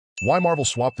Why Marvel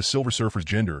swapped the Silver Surfer's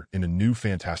gender in a new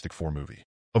Fantastic Four movie.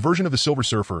 A version of the Silver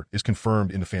Surfer is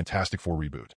confirmed in the Fantastic Four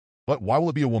reboot. But why will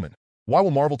it be a woman? Why will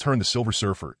Marvel turn the Silver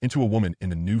Surfer into a woman in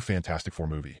the new Fantastic Four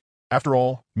movie? After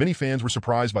all, many fans were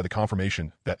surprised by the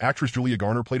confirmation that actress Julia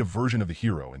Garner played a version of the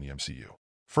hero in the MCU.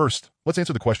 First, let's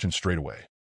answer the question straight away.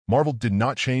 Marvel did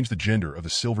not change the gender of the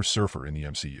Silver Surfer in the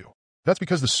MCU. That's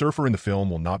because the Surfer in the film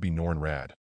will not be Norrin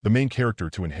Radd, the main character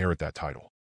to inherit that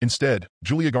title. Instead,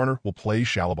 Julia Garner will play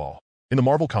Shalla-Bal. In the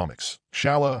Marvel Comics,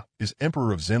 Shalla is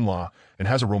Emperor of Zenn-La and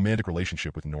has a romantic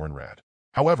relationship with Norrin Radd.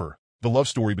 However, the love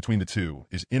story between the two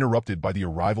is interrupted by the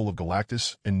arrival of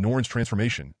Galactus and Norrin's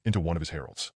transformation into one of his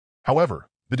heralds. However,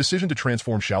 the decision to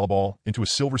transform Shalla-Bal into a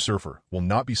Silver Surfer will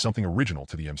not be something original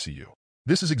to the MCU.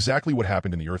 This is exactly what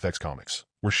happened in the Earth X comics,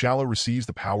 where Shalla receives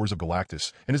the powers of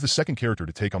Galactus and is the second character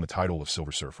to take on the title of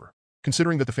Silver Surfer.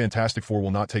 Considering that the Fantastic Four will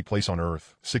not take place on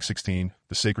Earth 616,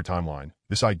 the sacred timeline,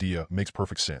 this idea makes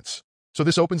perfect sense. So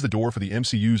this opens the door for the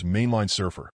MCU's mainline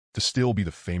surfer to still be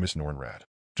the famous Norrin Radd.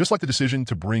 Just like the decision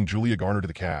to bring Julia Garner to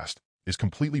the cast is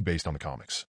completely based on the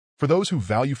comics. For those who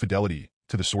value fidelity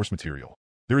to the source material,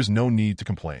 there is no need to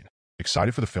complain.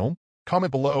 Excited for the film?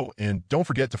 Comment below and don't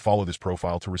forget to follow this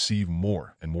profile to receive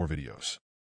more and more videos.